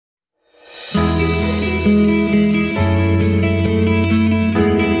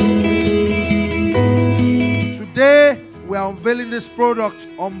unveiling this product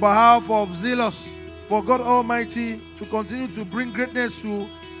on behalf of Zealous for God Almighty to continue to bring greatness to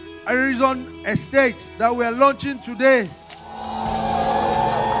Arizon Estate that we are launching today.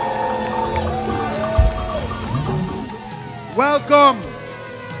 Welcome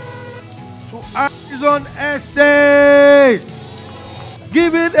to Arizon Estate.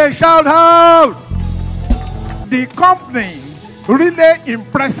 Give it a shout out. The company really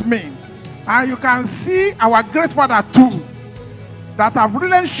impressed me. And you can see our great father too, that have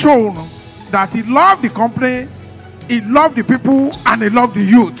really shown that he loved the company, he loved the people, and he loved the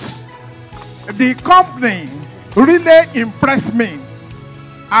youths. The company really impressed me.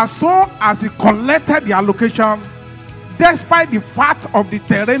 As soon as he collected the allocation, despite the fact of the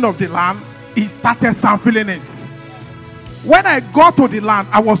terrain of the land, he started sampling it. When I got to the land,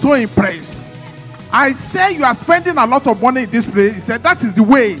 I was so impressed. I said, you are spending a lot of money in this place. He said, that is the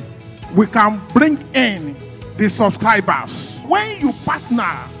way we can bring in the subscribers. When you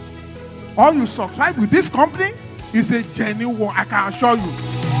partner or you subscribe with this company, it's a genuine one, I can assure you.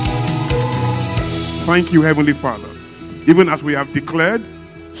 Thank you, Heavenly Father. Even as we have declared,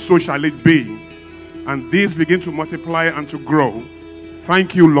 so shall it be. And these begin to multiply and to grow.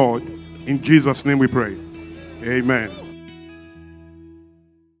 Thank you, Lord. In Jesus' name we pray. Amen.